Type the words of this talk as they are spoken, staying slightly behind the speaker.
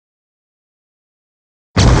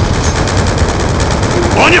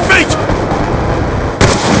On your feet!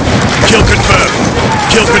 Kill confirmed!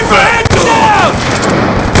 Kill confirmed! Down!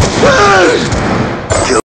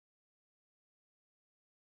 Kill.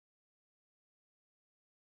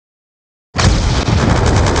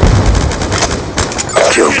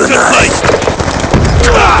 Kill denied.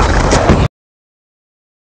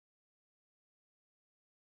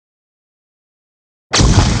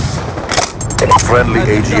 Friendly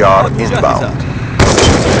AGR inbound.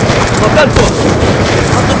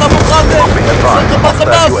 Be advised,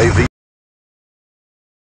 hostile UAV.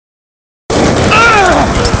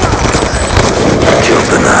 Kill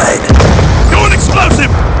denied. Go an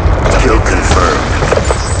explosive! Kill confirmed.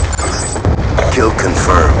 Kill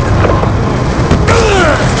confirmed.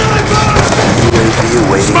 UAV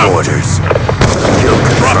awaiting Smoke. orders. Kill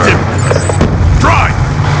Dropped him! confirmed. Dry!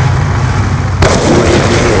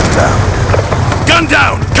 UAV inbound. Gun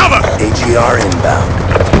down! Cover! AGR inbound.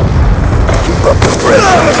 Keep up the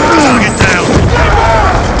pressure. Target down!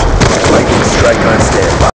 Lightning strike on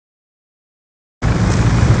standby.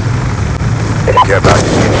 Care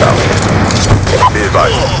package inbound. Be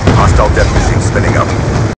advised, hostile death machine spinning up.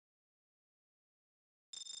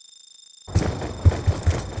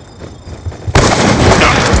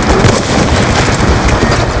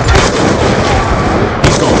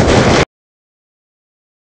 He's gone.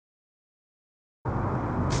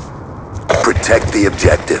 Protect the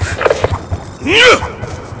objective.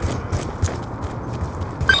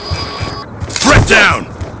 Threat down!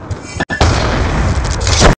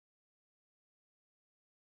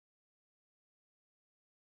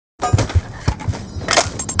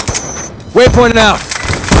 Waypoint out.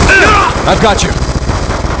 I've got you.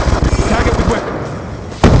 Target with weapon.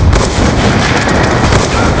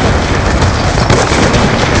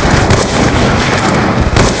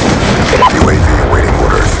 UAV awaiting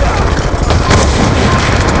orders.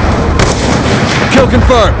 Kill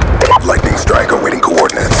confirmed. Lightning strike awaiting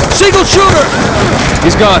coordinates. Single shooter!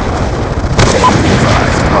 He's gone. Be advised,